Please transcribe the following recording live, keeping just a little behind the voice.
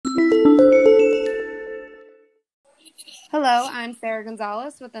Hello, I'm Sarah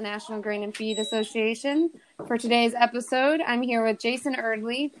Gonzalez with the National Grain and Feed Association. For today's episode, I'm here with Jason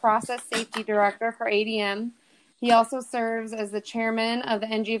Erdley, Process Safety Director for ADM. He also serves as the chairman of the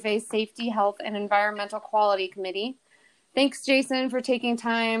NGFA Safety, Health, and Environmental Quality Committee. Thanks, Jason, for taking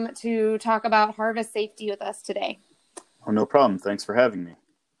time to talk about harvest safety with us today. Oh, no problem. Thanks for having me.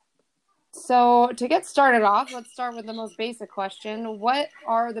 So to get started off, let's start with the most basic question. What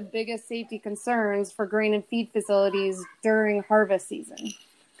are the biggest safety concerns for grain and feed facilities during harvest season?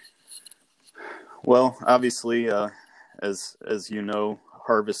 Well, obviously, as you know,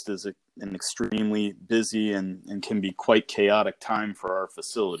 harvest is an extremely busy and can be quite chaotic time for our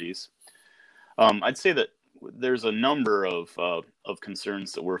facilities. I'd say that there's a number of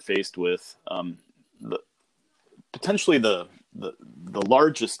concerns that we're faced with. Potentially the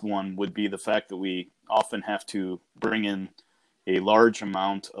largest one would be the fact that we often have to bring in a large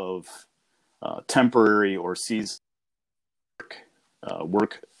amount of temporary or seasonal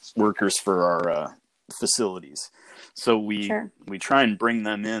workers for our facilities. So we try and bring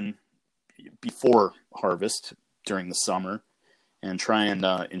them in before harvest during the summer and try and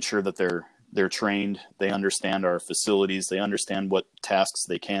ensure that they're trained, they understand our facilities, they understand what tasks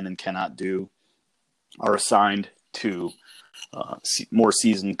they can and cannot do, are assigned to more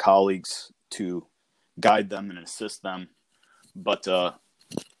seasoned colleagues to guide them and assist them. But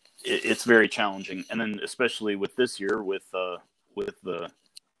it's very challenging. And then especially with this year, with the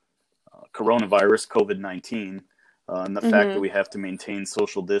coronavirus, COVID-19, and the fact that we have to maintain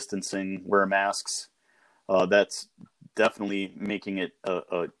social distancing, wear masks, that's definitely making it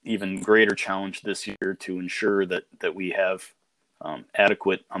a even greater challenge this year to ensure that we have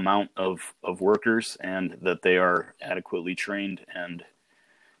adequate amount of workers and that they are adequately trained and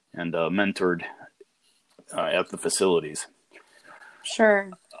mentored at the facilities.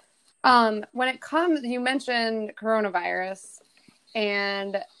 Sure. When it comes, you mentioned coronavirus,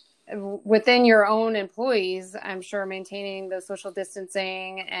 and within your own employees, I'm sure maintaining the social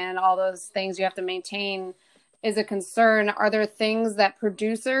distancing and all those things you have to maintain is a concern. Are there things that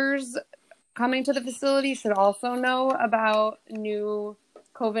producers coming to the facility should also know about new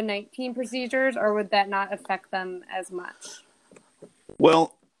COVID-19 procedures, or would that not affect them as much?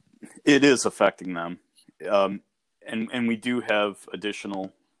 Well, it is affecting them. And we do have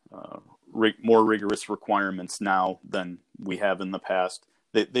additional, more rigorous requirements now than we have in the past.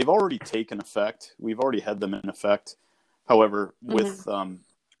 They've already taken effect. We've already had them in effect. However, with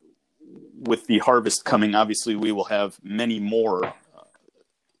the harvest coming, obviously we will have many more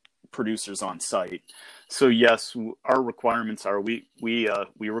producers on site. So yes, our requirements are we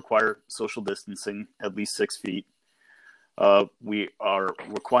require social distancing at least 6 feet. We are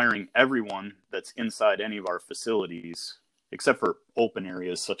requiring everyone that's inside any of our facilities, except for open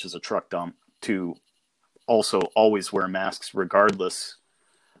areas such as a truck dump, to also always wear masks regardless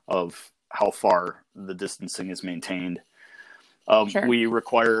of how far the distancing is maintained. Sure. We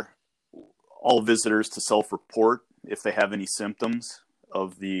require all visitors to self-report if they have any symptoms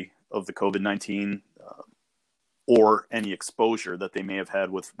of the COVID-19 or any exposure that they may have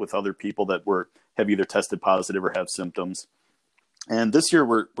had with other people that have either tested positive or have symptoms. And this year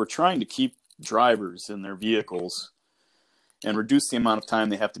we're trying to keep drivers in their vehicles and reduce the amount of time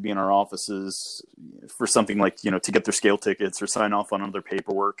they have to be in our offices for something like, to get their scale tickets or sign off on other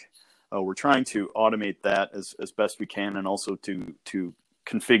paperwork. We're trying to automate that as best we can, and also to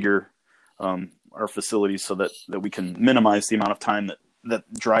configure our facilities so that we can minimize the amount of time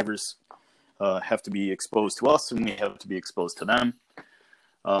that drivers have to be exposed to us and we have to be exposed to them.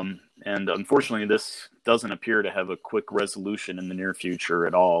 And unfortunately, this doesn't appear to have a quick resolution in the near future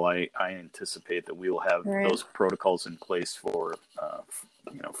at all. I anticipate that we will have those protocols in place for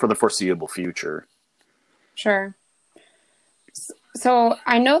the foreseeable future. Sure. So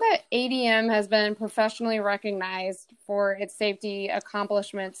I know that ADM has been professionally recognized for its safety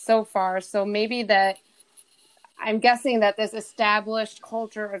accomplishments so far. So maybe I'm guessing that this established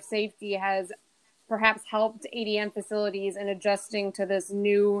culture of safety has perhaps helped ADM facilities in adjusting to this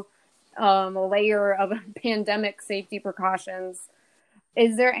new layer of pandemic safety precautions.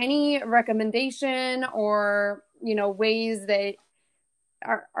 Is there any recommendation or, ways that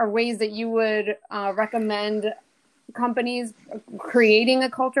are ways that you would recommend companies creating a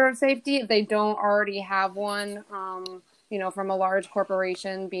culture of safety if they don't already have one, from a large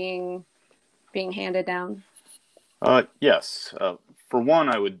corporation being handed down? Yes. For one,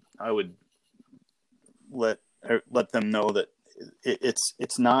 I would let them know that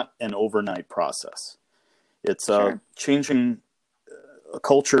it's not an overnight process. It's changing a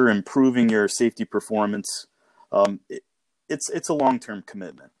culture, improving your safety performance. It's a long-term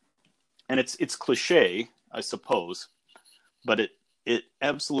commitment, and it's cliche, I suppose, but it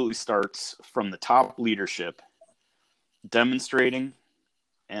absolutely starts from the top leadership demonstrating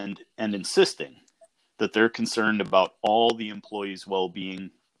and insisting that they're concerned about all the employees' well-being,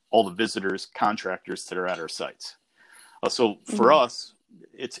 all the visitors, contractors that are at our sites. So for us,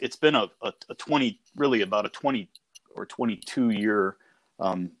 it's been a 20 or 22 year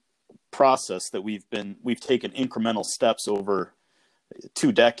process that we've taken incremental steps over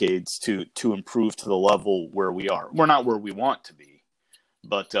 2 decades to improve to the level where we are. We're not where we want to be,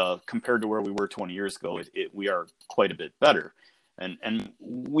 but compared to where we were 20 years ago, we are quite a bit better. And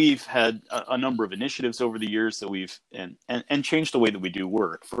we've had a number of initiatives over the years that we've and changed the way that we do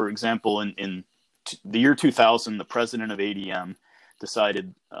work. For example, in the year 2000, the president of ADM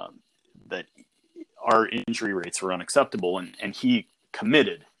decided that our injury rates were unacceptable, and he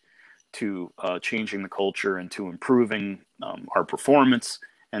committed to changing the culture and to improving our performance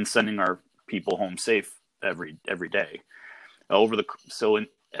and sending our people home safe every day.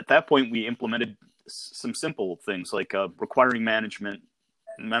 At that point, we implemented some simple things like requiring management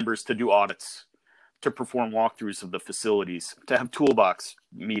members to do audits, to perform walkthroughs of the facilities, to have toolbox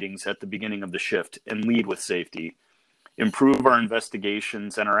meetings at the beginning of the shift and lead with safety, improve our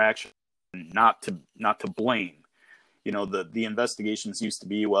investigations and our action, not to blame. You know, the investigations used to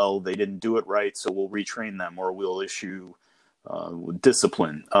be, well, they didn't do it right, so we'll retrain them or we'll issue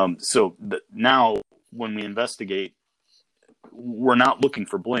discipline. Now when we investigate, we're not looking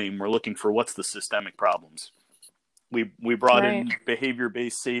for blame. We're looking for what's the systemic problems. We brought in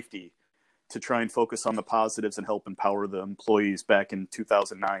behavior-based safety to try and focus on the positives and help empower the employees back in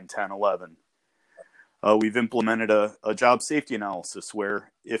 2009, 10, 11. We've implemented a job safety analysis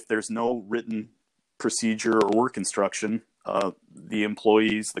where if there's no written procedure or work instruction, the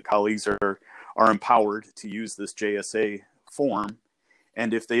employees, the colleagues are empowered to use this JSA form.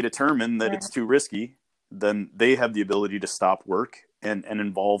 And if they determine that it's too risky, then they have the ability to stop work and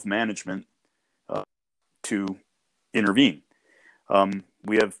involve management to intervene.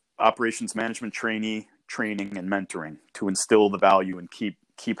 We have operations management training and mentoring to instill the value and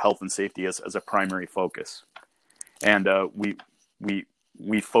keep health and safety as a primary focus. And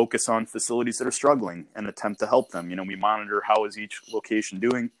we focus on facilities that are struggling and attempt to help them. You know, we monitor how is each location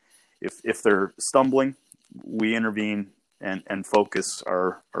doing. If they're stumbling, we intervene and focus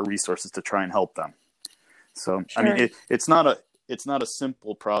our resources to try and help them. So, sure. I mean, it's not a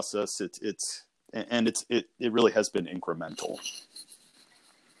simple process. It really has been incremental.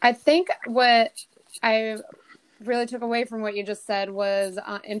 I think what I really took away from what you just said was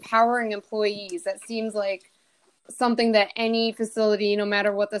empowering employees. That seems like something that any facility, no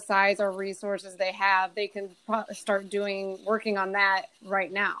matter what the size or resources they have, they can start working on that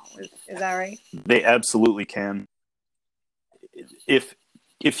right now. Is that right? They absolutely can.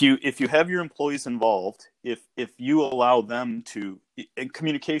 If you have your employees involved, if you allow them to, and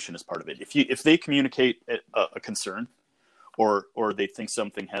communication is part of it. If they communicate a concern, or they think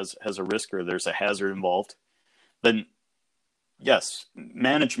something has a risk or there's a hazard involved, then yes,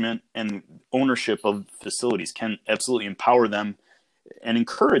 management and ownership of facilities can absolutely empower them and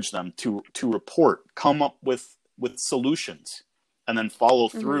encourage them to report, come up with solutions, and then follow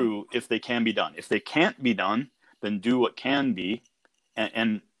through if they can be done. If they can't be done, then do what can be,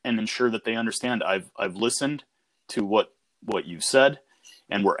 and ensure that they understand I've listened to what you've said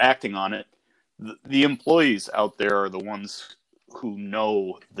and we're acting on it. The employees out there are the ones who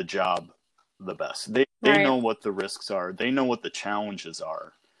know the job the best. They know what the risks are. They know what the challenges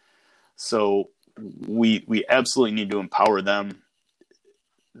are. So we absolutely need to empower them.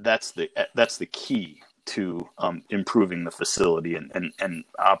 That's the key to improving the facility and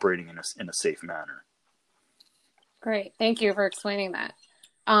operating in a safe manner. Great. Thank you for explaining that.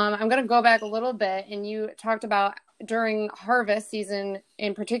 I'm going to go back a little bit, and you talked about during harvest season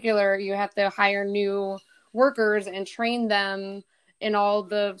in particular, you have to hire new workers and train them in all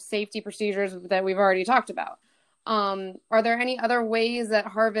the safety procedures that we've already talked about. Are there any other ways that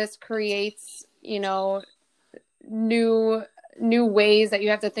harvest creates, new ways that you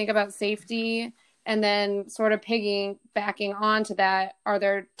have to think about safety? And then sort of piggybacking onto that, are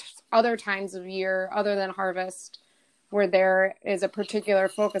there other times of year other than harvest where there is a particular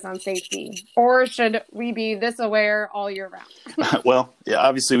focus on safety? Or should we be this aware all year round? Well, yeah,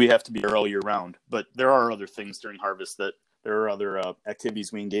 obviously we have to be aware all year round, but there are other things during harvest there are other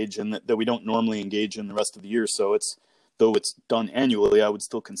activities we engage in that we don't normally engage in the rest of the year. So though it's done annually, I would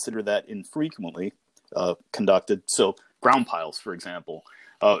still consider that infrequently conducted. So ground piles, for example,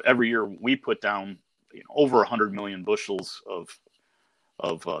 every year we put down over 100 million bushels of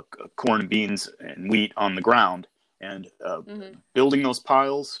corn, beans, and wheat on the ground. And building those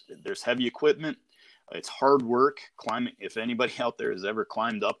piles, there's heavy equipment. It's hard work climbing. If anybody out there has ever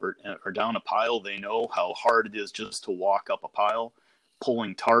climbed up or down a pile, they know how hard it is just to walk up a pile,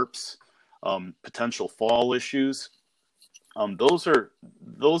 pulling tarps, potential fall issues. There's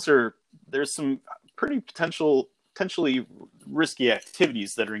some pretty potentially risky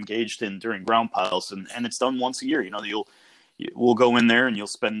activities that are engaged in during ground piles, and it's done once a year. We'll go in there and we'll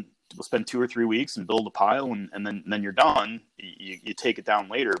spend 2 or 3 weeks and build a pile, and then you're done. You take it down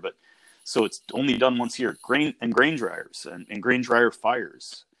later, but so it's only done once a year. Grain dryers and grain dryer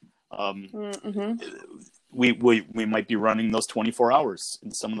fires. We might be running those 24 hours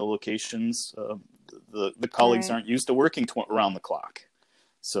in some of the locations. The colleagues aren't used to working around the clock,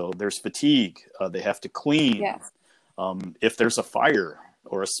 so there's fatigue. They have to clean. Yes. If there's a fire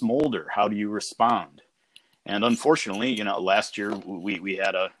or a smolder, how do you respond? And unfortunately, last year we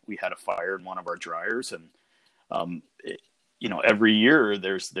had a fire in one of our dryers, and every year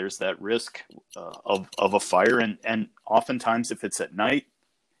there's that risk of a fire, and oftentimes if it's at night,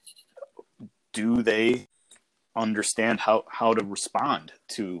 do they understand how to respond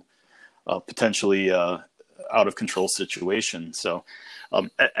to potentially out of control situation? So,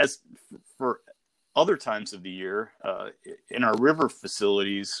 as for other times of the year, in our river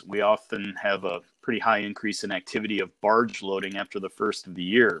facilities, we often have a pretty high increase in activity of barge loading after the first of the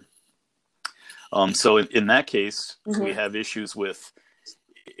year. So in that case, we have issues with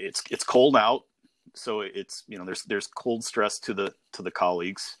it's cold out, so it's there's cold stress to the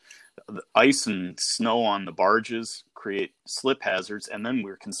colleagues. The ice and snow on the barges create slip hazards, and then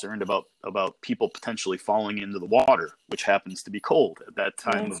we're concerned about people potentially falling into the water, which happens to be cold at that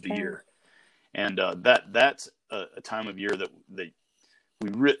time of the year. And that's a time of year that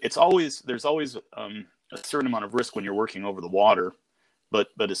there's always a certain amount of risk when you're working over the water, but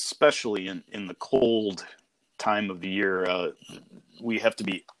especially in the cold time of the year, we have to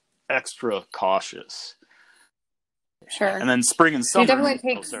be extra cautious. Sure. And then spring and summer. You definitely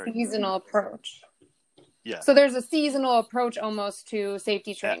take seasonal approach. Yeah. So there's a seasonal approach almost to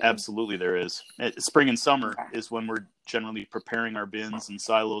safety training. Absolutely, there is. Spring and summer is when we're generally preparing our bins and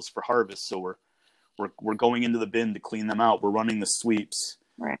silos for harvest. So we're going into the bin to clean them out. We're running the sweeps.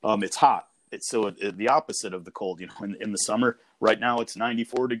 Right. It's hot. It's the opposite of the cold. In the summer, right now it's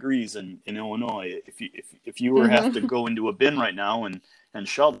 94 degrees in Illinois. If you were have to go into a bin right now and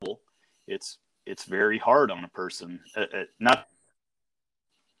shovel, it's very hard on a person. Not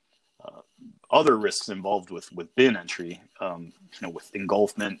other risks involved with bin entry, with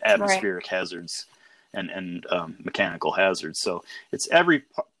engulfment, atmospheric hazards, and mechanical hazards. So it's every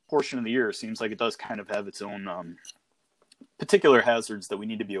portion of the year seems like it does kind of have its own particular hazards that we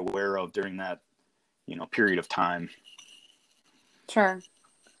need to be aware of during that period of time. Sure.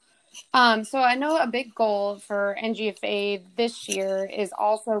 So I know a big goal for NGFA this year is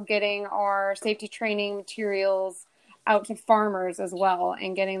also getting our safety training materials out to farmers as well,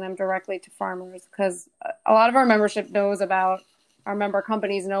 and getting them directly to farmers, because a lot of our membership our member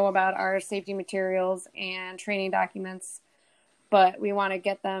companies know about our safety materials and training documents, but we want to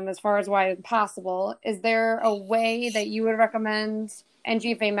get them as far as wide as possible. Is there a way that you would recommend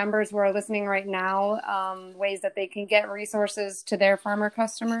NGFA members who are listening right now, ways that they can get resources to their farmer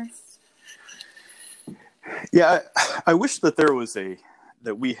customers? Yeah, I wish that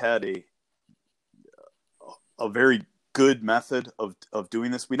we had a very good method of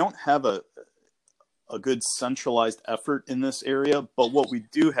doing this. We don't have a good centralized effort in this area, but what we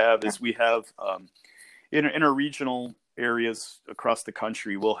do have is we have in our regional areas across the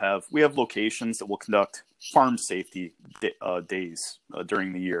country, we have locations that will conduct farm safety days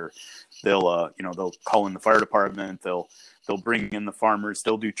during the year. They'll call in the fire department. They'll bring in the farmers.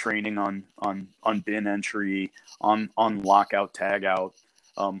 They'll do training on bin entry, on lockout, tag out,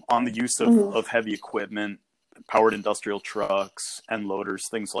 on the use of heavy equipment, powered industrial trucks, end loaders,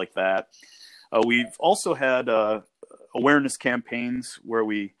 things like that. We've also had awareness campaigns where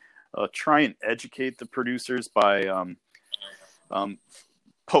we try and educate the producers by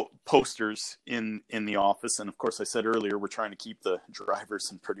posters in the office. And of course, I said earlier, we're trying to keep the drivers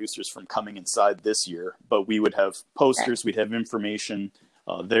and producers from coming inside this year, but we would have posters, we'd have information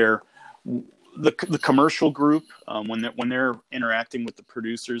there. The commercial group, when they're interacting with the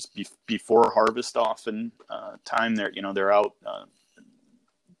producers before harvest, often time they're out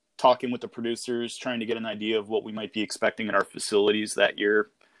talking with the producers, trying to get an idea of what we might be expecting at our facilities that year.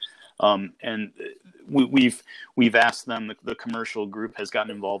 And we've asked them. The commercial group has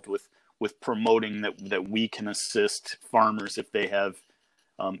gotten involved with promoting that we can assist farmers if they have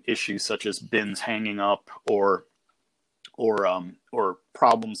issues such as bins hanging up or or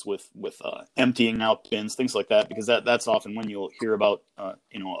problems with emptying out bins, things like that, because that's often when you'll hear about a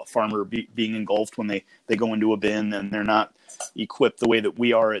farmer being engulfed when they go into a bin and they're not equipped the way that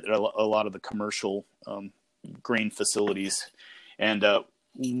we are at a lot of the commercial grain facilities. And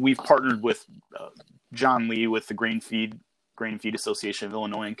we've partnered with John Lee with the Grain Feed Association of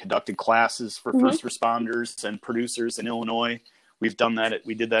Illinois and conducted classes for first responders and producers in Illinois. We've done that.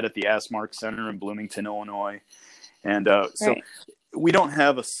 We did that at the ASMARC Center in Bloomington, Illinois. And so we don't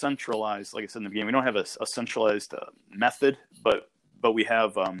have a centralized, like I said in the beginning, we don't have a centralized method, but we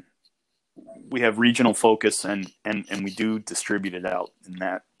have regional focus and we do distribute it out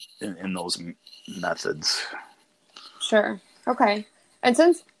in those methods. Sure. Okay. And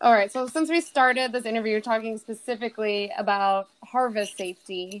since we started this interview talking specifically about harvest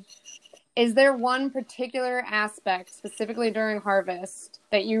safety, is there one particular aspect specifically during harvest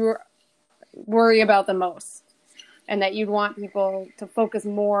that you worry about the most and that you'd want people to focus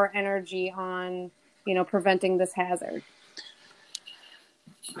more energy on, preventing this hazard?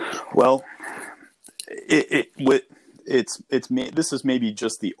 Well, this is maybe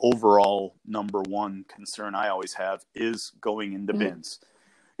just the overall number one concern I always have is going into bins.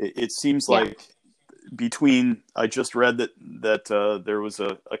 It seems like I just read that there was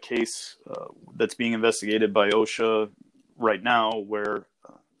a case that's being investigated by OSHA right now where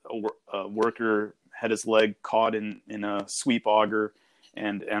a worker had his leg caught in a sweep auger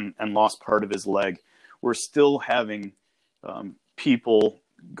and lost part of his leg. We're still having people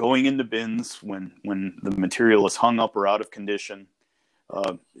going into bins when the material is hung up or out of condition.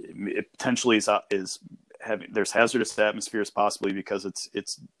 It potentially there's hazardous atmospheres possibly because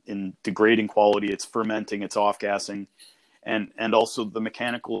it's in degrading quality, it's fermenting, it's off-gassing, and also the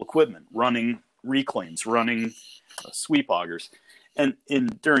mechanical equipment, running reclaims, running sweep augers. And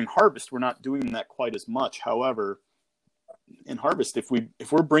during harvest, we're not doing that quite as much. However, in harvest,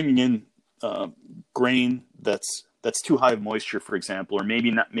 if we're bringing in grain that's too high of moisture, for example, or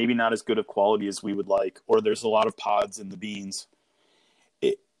maybe not as good of quality as we would like, or there's a lot of pods in the beans,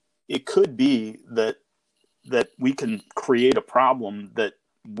 it could be that we can create a problem that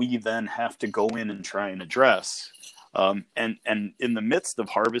we then have to go in and try and address. And in the midst of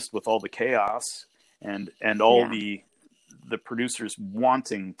harvest, with all the chaos and all the producers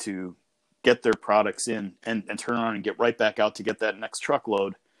wanting to get their products in and turn around and get right back out to get that next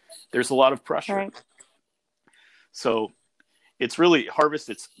truckload, there's a lot of pressure. Right. So it's really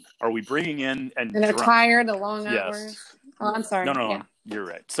harvest. Are we bringing in and they're tired, the long hours? Yes. Oh, I'm sorry. No, you're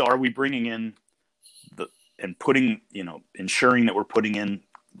right. So are we bringing in ensuring that we're putting in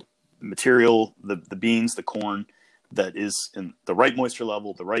material, the beans, the corn that is in the right moisture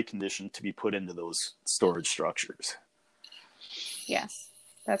level, the right condition to be put into those storage structures? Yes,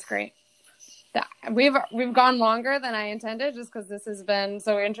 that's great. We've gone longer than I intended just because this has been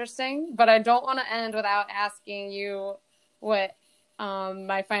so interesting, but I don't want to end without asking you what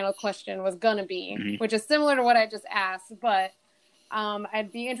my final question was going to be, which is similar to what I just asked, but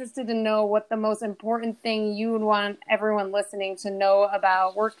I'd be interested to know what the most important thing you would want everyone listening to know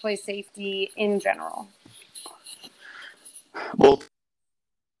about workplace safety in general. Well,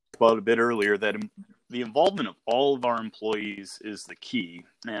 about a bit earlier that the involvement of all of our employees is the key.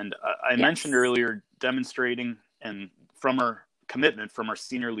 And I mentioned earlier, demonstrating and from our commitment from our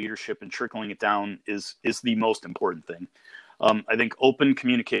senior leadership and trickling it down is the most important thing. I think open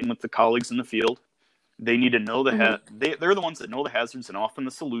communicating with the colleagues in the field. They need to know they're the ones that know the hazards and often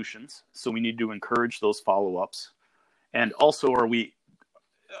the solutions. So we need to encourage those follow-ups. And also, are we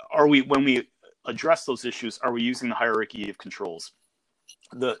when we address those issues, are we using the hierarchy of controls?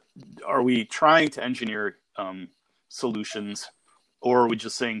 Are we trying to engineer solutions, or are we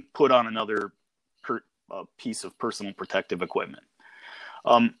just saying put on another piece of personal protective equipment?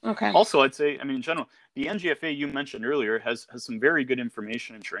 Also, I'd say, in general, the NGFA you mentioned earlier has some very good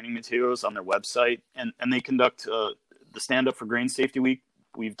information and training materials on their website, and they conduct the Stand Up for Grain Safety Week.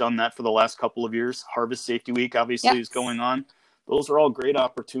 We've done that for the last couple of years. Harvest Safety Week obviously is going on. Those are all great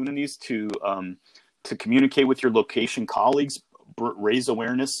opportunities to communicate with your location colleagues, raise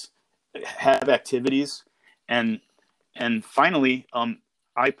awareness, have activities, and finally,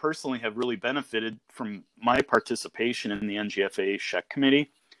 I personally have really benefited from my participation in the NGFA SHEC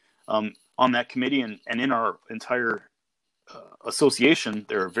committee. On that committee and in our entire association,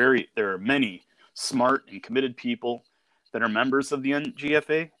 there are many smart and committed people that are members of the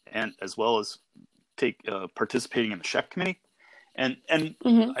NGFA, and as well as participating in the SHEC committee. And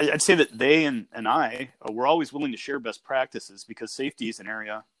I'd say that they and I, we're always willing to share best practices because safety is an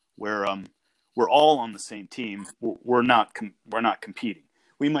area where we're all on the same team. We're not competing.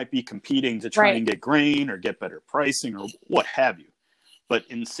 We might be competing to try Right. and get grain or get better pricing or what have you. But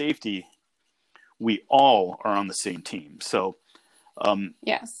in safety, we all are on the same team. So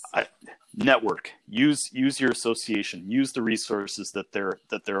Yes. network, use your association, use the resources that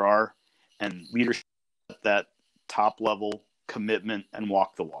there are, and leadership at that top level, commitment, and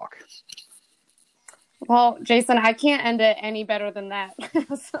walk the walk. Well, Jason, I can't end it any better than that.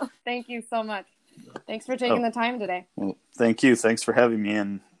 So thank you so much. Thanks for taking the time today. Well, thank you. Thanks for having me.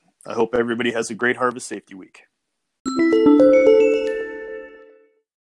 And I hope everybody has a great Harvest Safety Week.